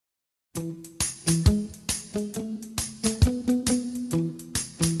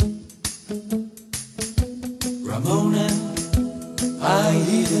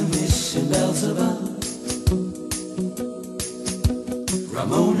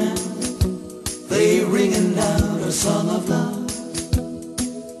Ramona, they ringing out a song of love.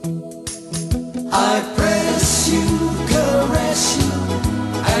 I press you, caress you,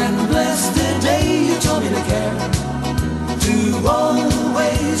 and bless the day you told me to care. To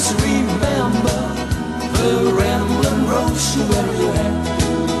always remember the rambling rose you wear in your hair.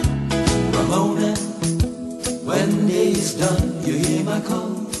 Ramona, when day is done, you hear my call.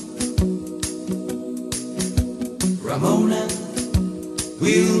 Ramona,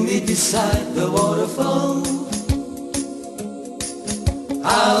 we'll meet beside the waterfall.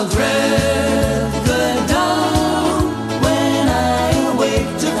 I'll dread the dawn when I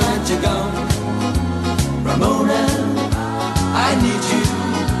awake to find you gone. Ramona, I need you,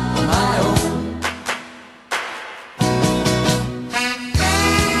 my own.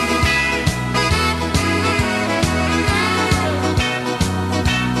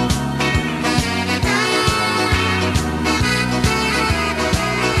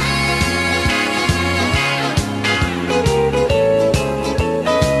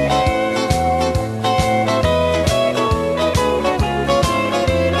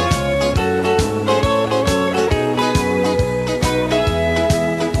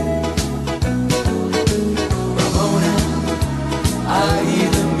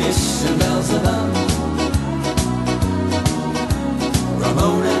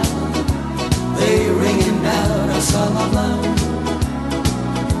 Ramona, they ringing out a song of love.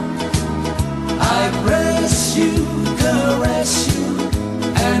 I press you, caress you,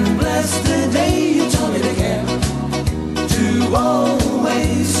 and bless the day you told me to care. To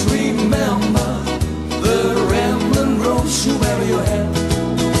always remember the rambling rose you wear in your hair.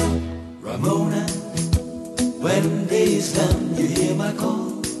 Ramona, when day is done, you hear my call.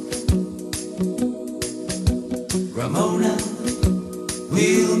 Ramona,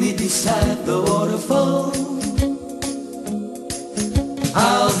 we'll meet beside the waterfall.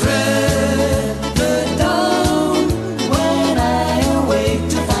 I'll dread the dawn when I awake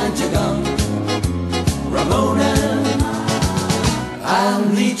to find you gone. Ramona, I'll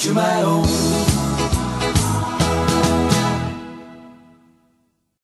need you, my own.